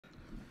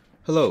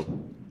Hello.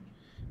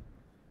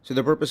 So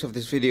the purpose of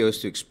this video is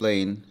to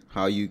explain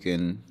how you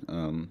can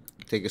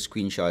take a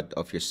screenshot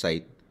of your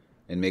site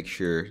and make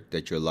sure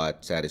that your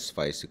lot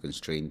satisfies the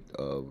constraint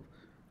of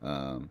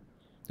um,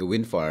 the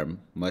wind farm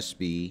must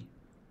be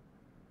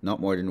not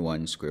more than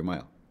 1 square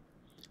mile.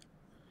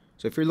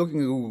 So if you're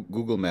looking at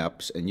Google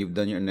Maps and you've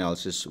done your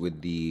analysis with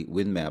the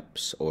wind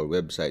maps or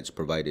websites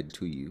provided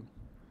to you,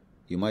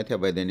 you might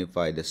have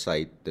identified the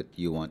site that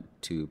you want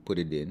to put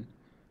it in.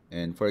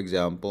 And for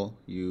example,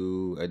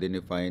 you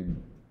identified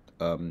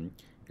um,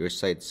 your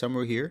site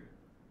somewhere here.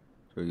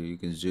 So you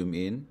can zoom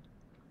in.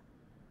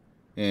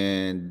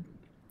 And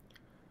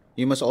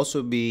you must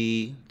also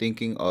be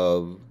thinking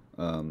of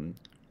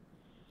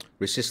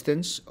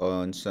resistance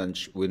on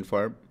such wind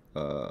farm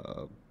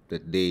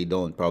that they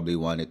don't probably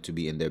want it to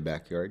be in their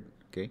backyard.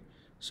 Okay,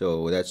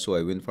 so that's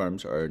why wind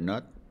farms are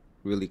not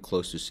really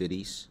close to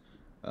cities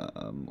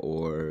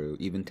or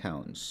even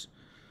towns.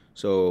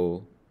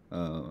 So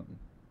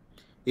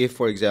if,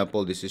 for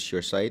example, this is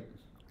your site,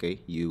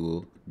 okay, you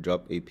will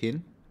drop a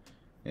pin,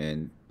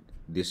 and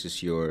this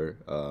is your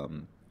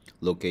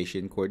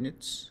location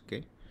coordinates,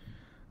 okay,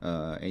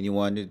 and you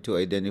wanted to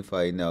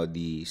identify now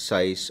the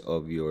size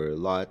of your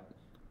lot.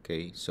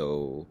 Okay,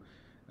 so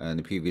in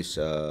the previous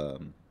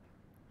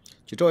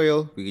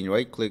tutorial, we can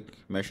right click,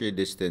 measure the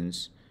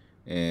distance,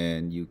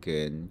 and you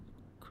can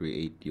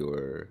create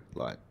your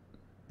lot.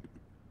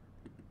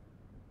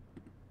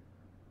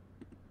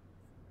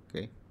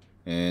 Okay,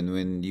 and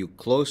when you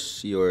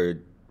close your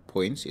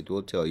points, it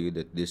will tell you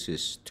that this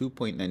is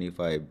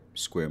 2.95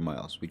 square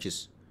miles, which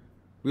is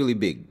really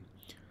big.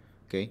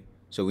 Okay,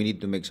 so we need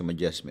to make some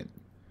adjustment.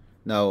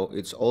 Now,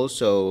 it's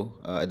also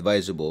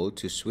advisable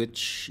to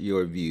switch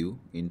your view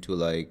into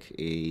like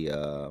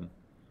a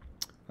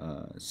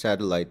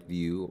satellite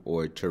view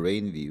or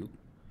terrain view.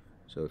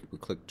 So if we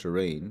click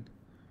terrain,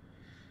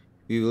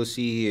 we will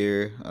see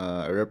here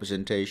a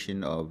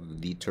representation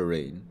of the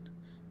terrain,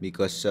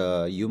 because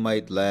you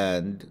might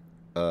land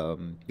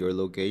your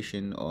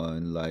location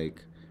on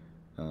like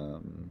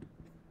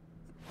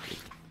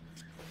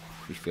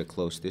if I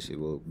close this, it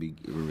will be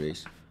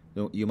erased.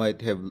 No, you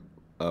might have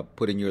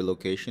put in your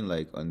location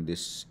like on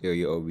this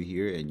area over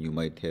here, and you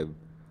might have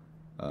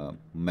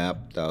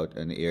mapped out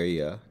an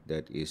area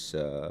that is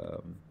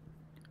on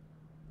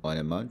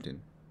a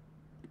mountain.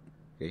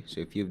 Okay, so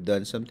if you've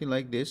done something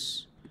like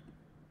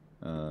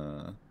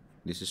uh,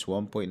 this is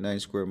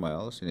 1.9 square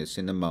miles and it's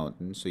in a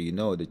mountain, so you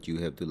know that you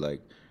have to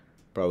like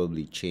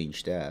probably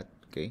change that.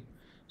 Okay,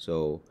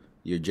 so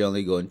you're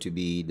generally going to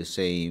be the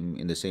same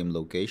in the same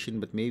location,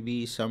 but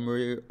maybe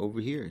somewhere over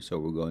here. So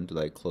we're going to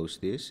like close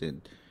this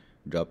and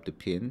drop the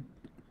pin,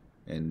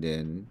 and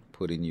then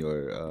put in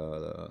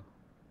your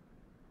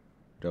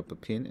drop a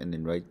pin, and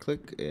then right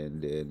click,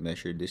 and then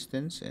measure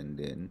distance, and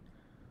then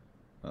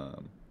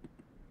um,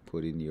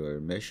 put in your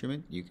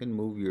measurement. You can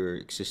move your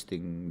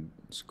existing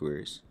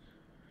squares.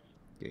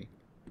 Okay,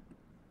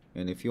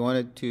 and if you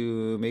wanted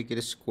to make it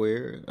a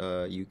square,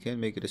 you can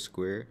make it a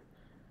square.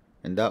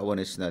 And that one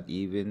is not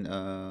even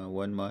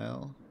 1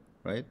 mile,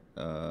 right?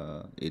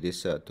 It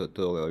is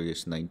total area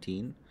is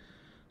 19.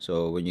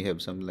 So when you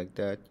have something like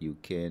that, you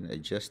can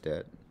adjust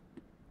that.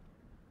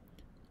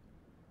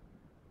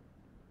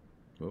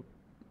 Oop,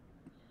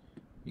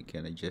 you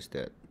can adjust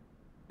that.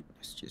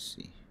 Let's just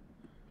see.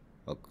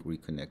 I'll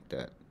reconnect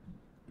that,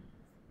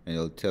 and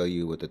it'll tell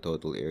you what the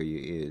total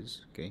area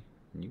is. Okay,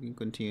 and you can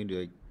continue to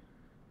like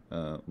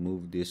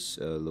move this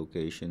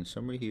location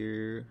somewhere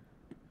here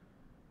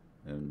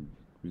and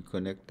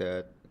reconnect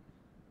that.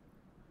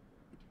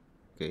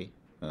 Okay,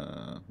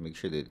 make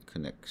sure that it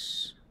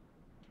connects.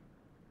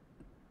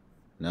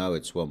 Now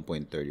it's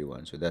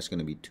 1.31, so that's going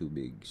to be too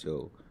big,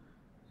 so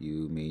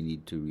you may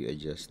need to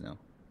readjust now.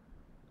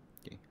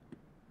 Okay,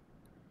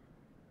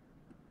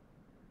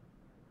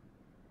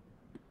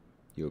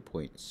 your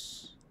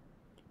points.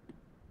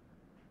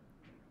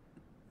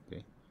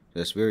 Okay,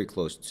 that's very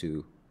close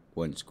to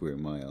 1 square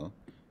mile.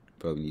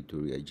 Probably need to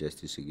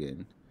readjust this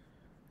again,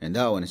 and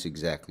that one is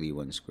exactly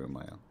 1 square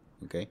mile.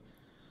 Okay,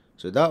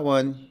 so that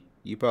one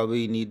you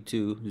probably need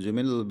to zoom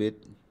in a little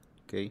bit.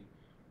 Okay,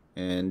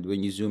 and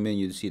when you zoom in,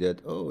 you see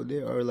that, oh,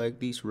 there are like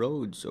these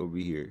roads over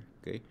here.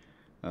 Okay,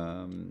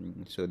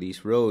 so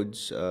these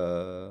roads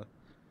are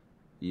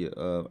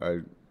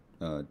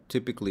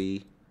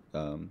typically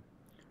um,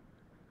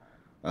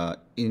 uh,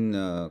 in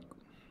uh,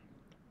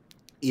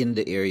 in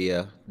the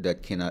area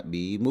that cannot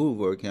be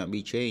moved or cannot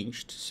be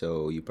changed.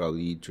 So you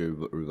probably need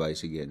to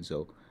revise again.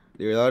 So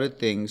there are a lot of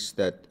things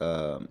that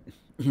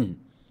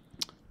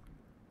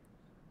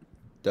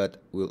that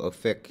will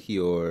affect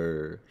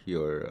your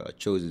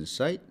chosen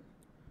site,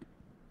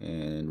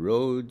 and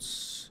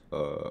roads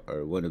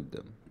are one of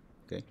them.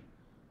 Okay,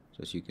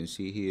 so as you can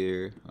see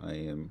here, I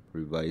am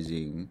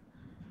revising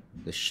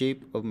the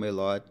shape of my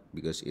lot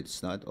because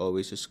it's not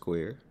always a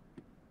square.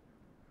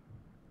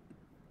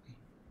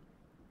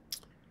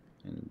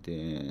 And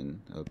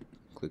then I'll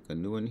click a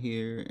new one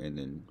here, and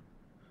then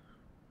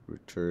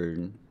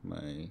return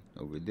my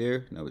over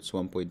there. Now it's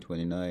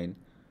 1.29,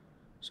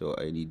 so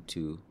I need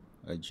to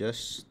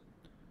adjust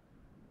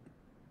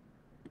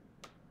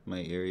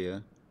my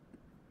area.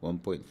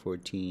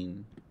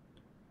 1.14.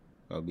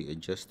 I'll be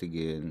adjust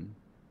again.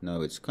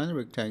 Now it's kind of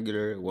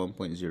rectangular.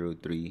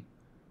 1.03,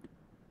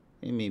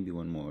 and maybe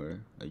one more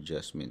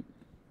adjustment.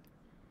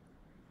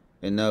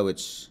 And now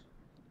it's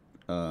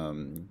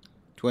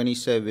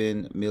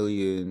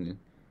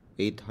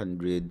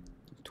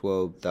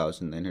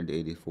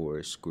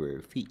 27,812,984 square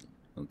feet.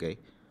 Okay,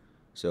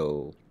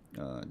 so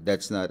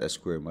that's not a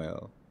square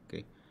mile.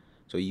 Okay,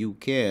 so you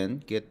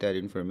can get that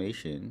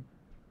information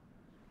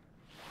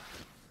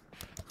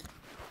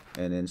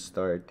and then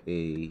start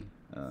a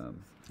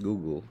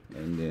Google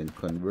and then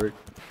convert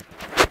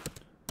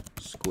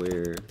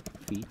square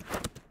feet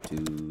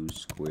to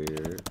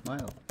square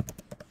mile.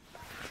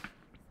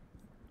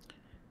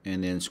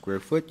 And then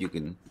square foot, you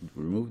can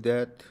remove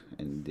that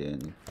and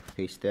then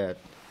paste that,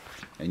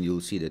 and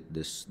you'll see that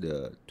the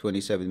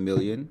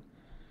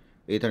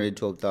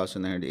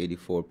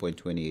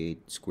 27,812,984.28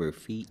 square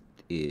feet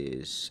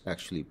is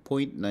actually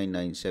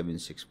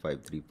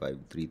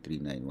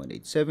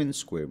 0.9976535339187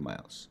 square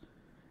miles,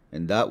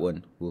 and that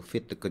one will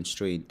fit the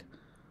constraint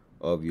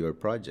of your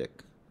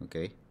project.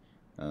 Okay,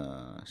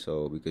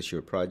 so because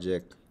your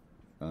project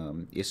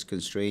is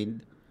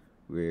constrained,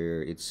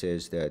 where it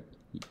says that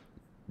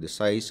the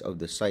size of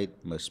the site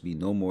must be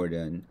no more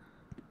than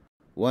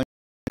 1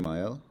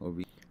 mile.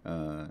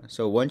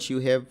 So once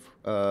you have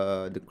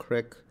the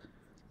correct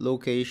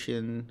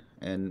location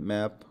and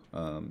map,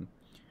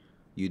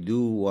 you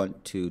do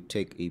want to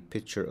take a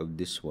picture of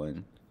this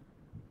one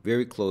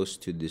very close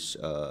to this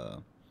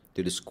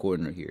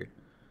corner here.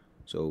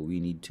 So we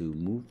need to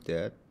move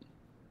that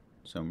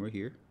somewhere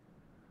here.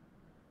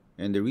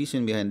 And the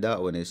reason behind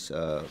that one is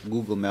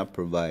Google Map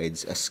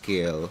provides a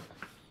scale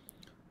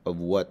of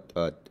what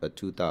a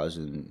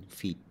 2,000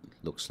 feet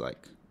looks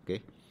like.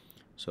 Okay,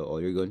 so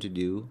all you're going to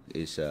do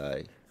is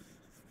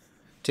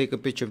take a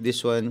picture of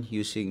this one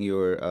using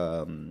your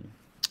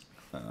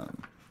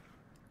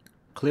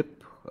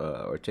clip,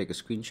 or take a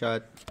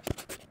screenshot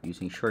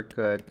using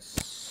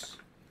shortcuts.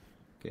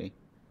 Okay,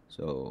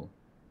 so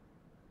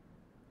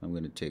I'm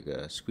going to take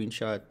a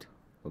screenshot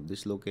of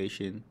this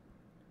location,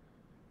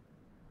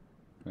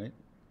 right?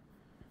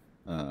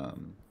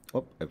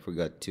 Oh, I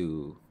forgot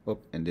to. Oh,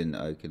 and then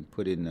I can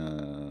put in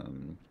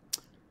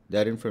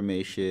that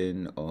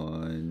information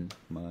on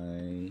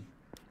my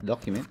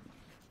document.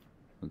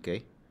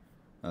 Okay.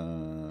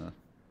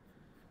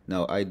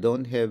 Now I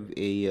don't have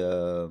a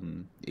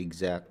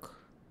exact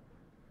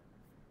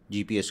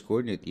GPS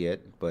coordinate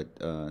yet, but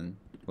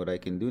what I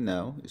can do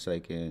now is I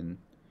can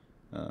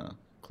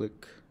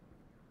click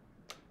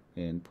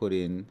and put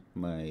in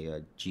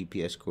my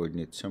GPS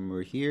coordinate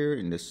somewhere here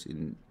in this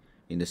in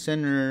the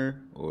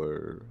center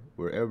or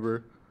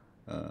wherever,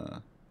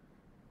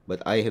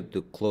 but I have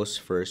to close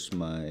first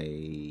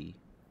my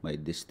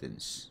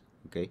distance.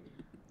 Okay,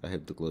 I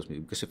have to close me,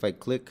 because if I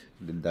click,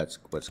 then that's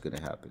what's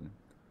gonna happen,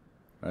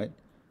 right?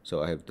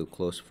 So I have to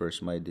close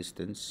first my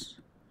distance,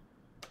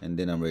 and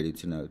then I'm ready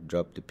to now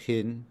drop the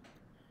pin.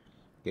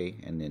 Okay,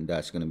 and then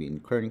that's gonna be in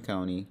Kern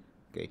County.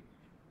 Okay,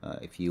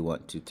 if you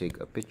want to take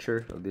a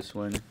picture of this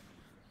one,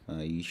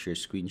 use your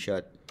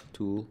screenshot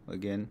tool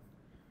again.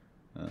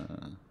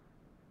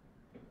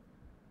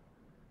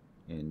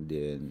 And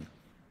then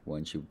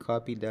once you've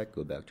copied that,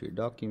 go back to your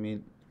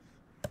document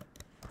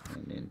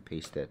and then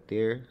paste that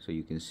there, so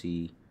you can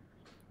see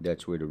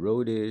that's where the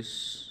road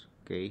is.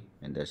 Okay,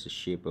 and that's the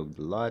shape of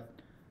the lot,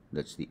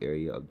 that's the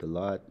area of the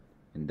lot,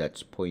 and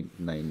that's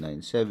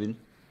 0.997.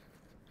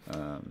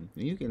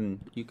 You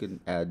can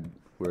add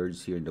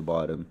words here in the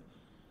bottom.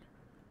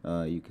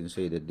 You can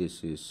say that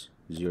this is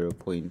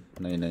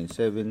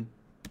 0.997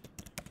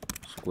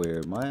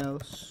 square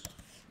miles.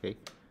 Okay,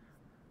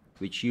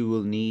 which you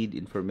will need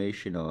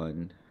information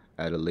on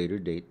at a later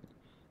date,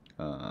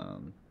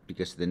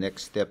 because the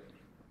next step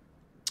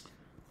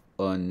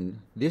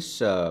on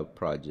this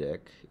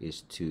project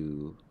is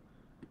to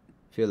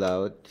fill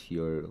out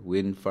your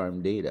wind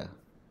farm data.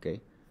 Okay,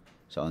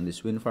 so on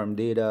this wind farm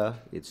data,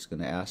 it's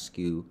going to ask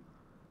you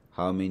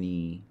how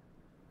many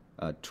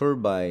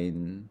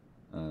turbine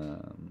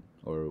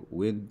or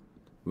wind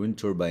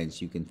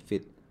turbines you can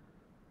fit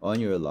on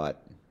your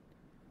lot,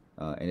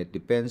 and it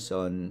depends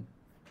on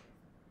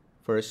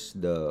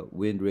first the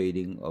wind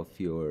rating of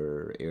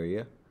your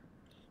area.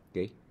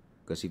 Okay,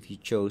 because if you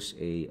chose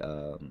a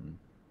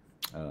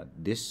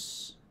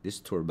this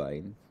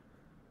turbine,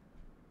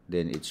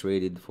 then it's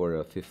rated for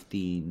a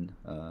 15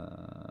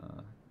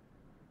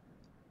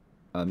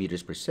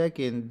 meters per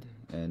second,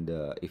 and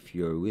if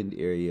your wind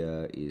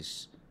area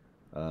is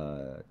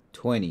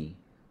 20,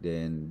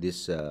 then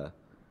this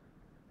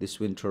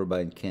wind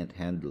turbine can't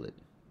handle it.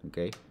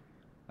 Okay,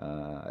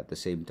 at the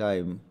same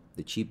time,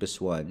 the cheapest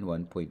one,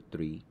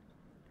 1.3,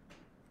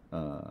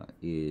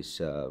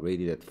 is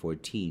rated at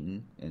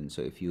 14, and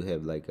so if you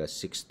have like a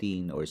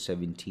 16 or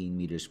 17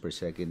 meters per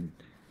second,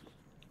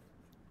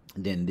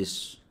 then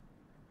this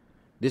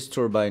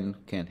turbine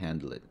can't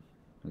handle it.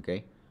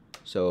 Okay,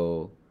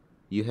 so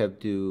you have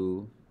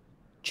to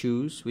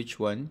choose which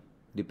one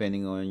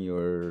depending on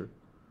your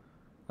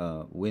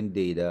wind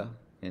data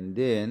and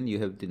then you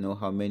have to know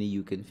how many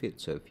you can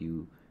fit. So if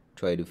you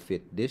try to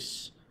fit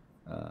this,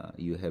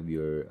 you have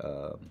your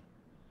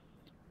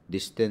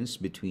distance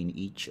between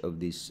each of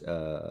these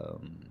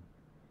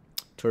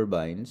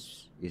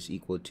turbines is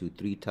equal to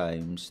 3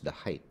 times the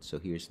height. So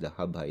here's the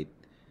hub height.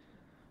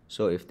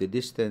 So if the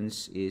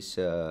distance is,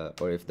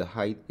 or if the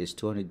height is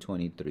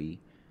 223,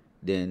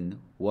 then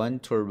one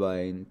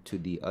turbine to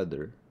the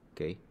other,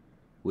 okay,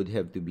 would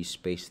have to be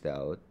spaced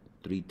out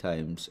 3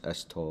 times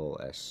as tall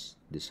as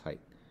this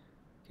height.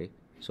 Okay,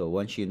 so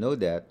once you know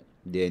that,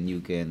 then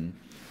you can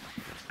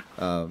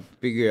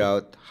figure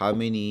out how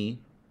many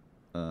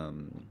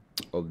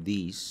of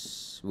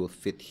these will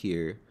fit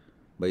here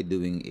by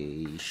doing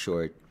a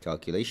short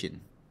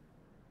calculation.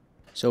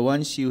 So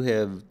once you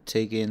have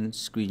taken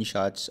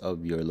screenshots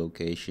of your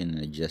location and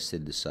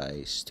adjusted the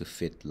size to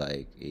fit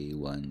like a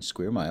 1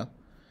 square mile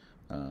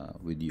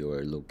with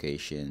your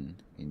location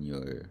in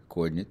your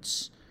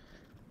coordinates,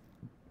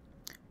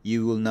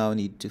 you will now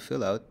need to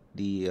fill out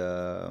the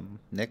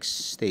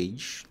next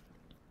stage,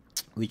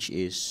 which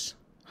is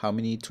how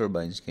many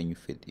turbines can you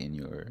fit in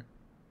your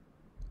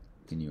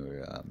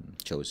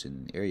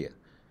chosen area.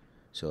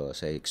 So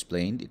as I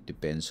explained, it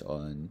depends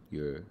on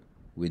your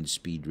wind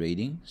speed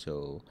rating.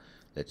 So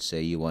let's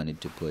say you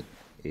wanted to put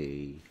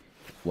a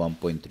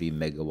 1.3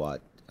 megawatt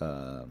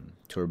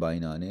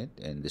turbine on it,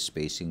 and the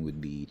spacing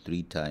would be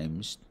 3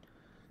 times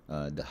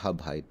the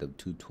hub height of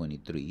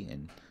 223,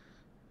 and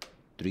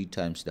 3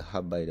 times the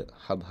hub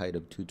height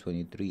of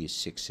 223 is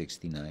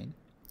 669.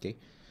 Okay,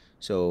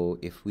 so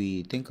if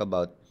we think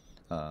about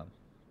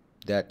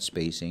that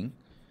spacing,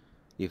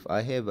 if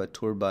I have a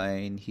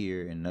turbine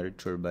here and another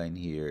turbine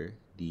here,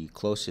 the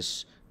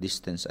closest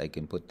distance I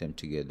can put them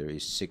together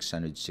is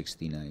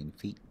 669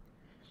 feet.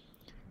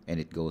 And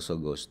it also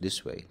goes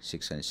this way,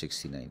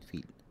 669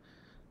 feet.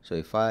 So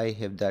if I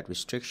have that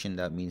restriction,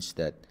 that means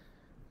that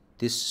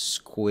this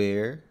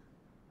square,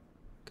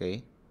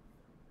 okay,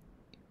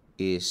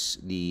 is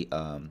the,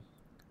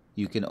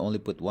 you can only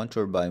put one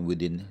turbine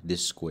within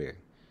this square.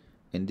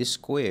 And this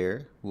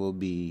square will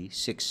be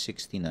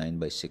 669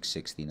 by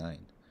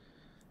 669.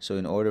 So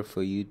in order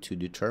for you to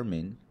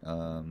determine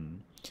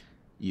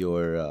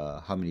your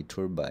how many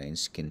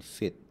turbines can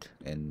fit,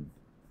 and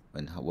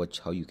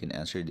how you can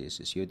answer this,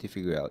 is you have to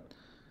figure out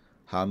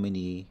how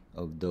many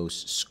of those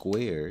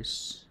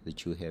squares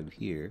that you have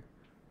here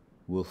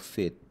will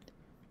fit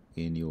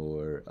in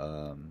your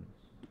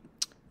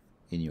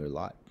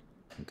lot.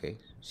 Okay,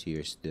 so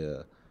here's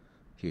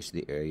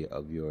the area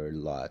of your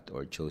lot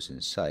or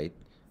chosen site,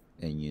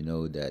 and you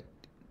know that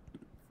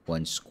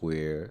 1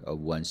 square of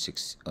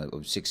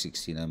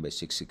 669 by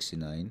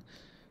 669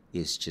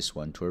 is just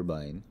one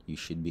turbine. You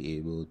should be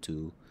able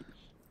to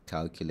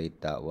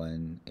calculate that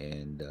one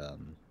and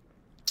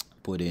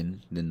put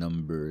in the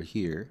number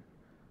here,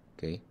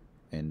 okay,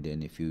 and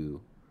then if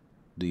you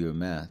do your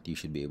math, you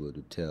should be able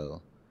to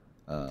tell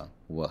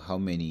how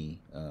many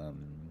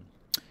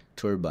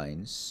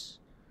turbines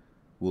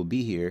will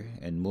be here,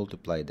 and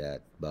multiply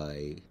that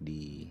by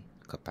the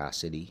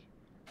capacity,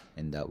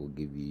 and that will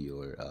give you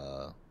your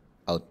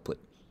output.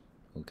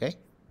 Okay.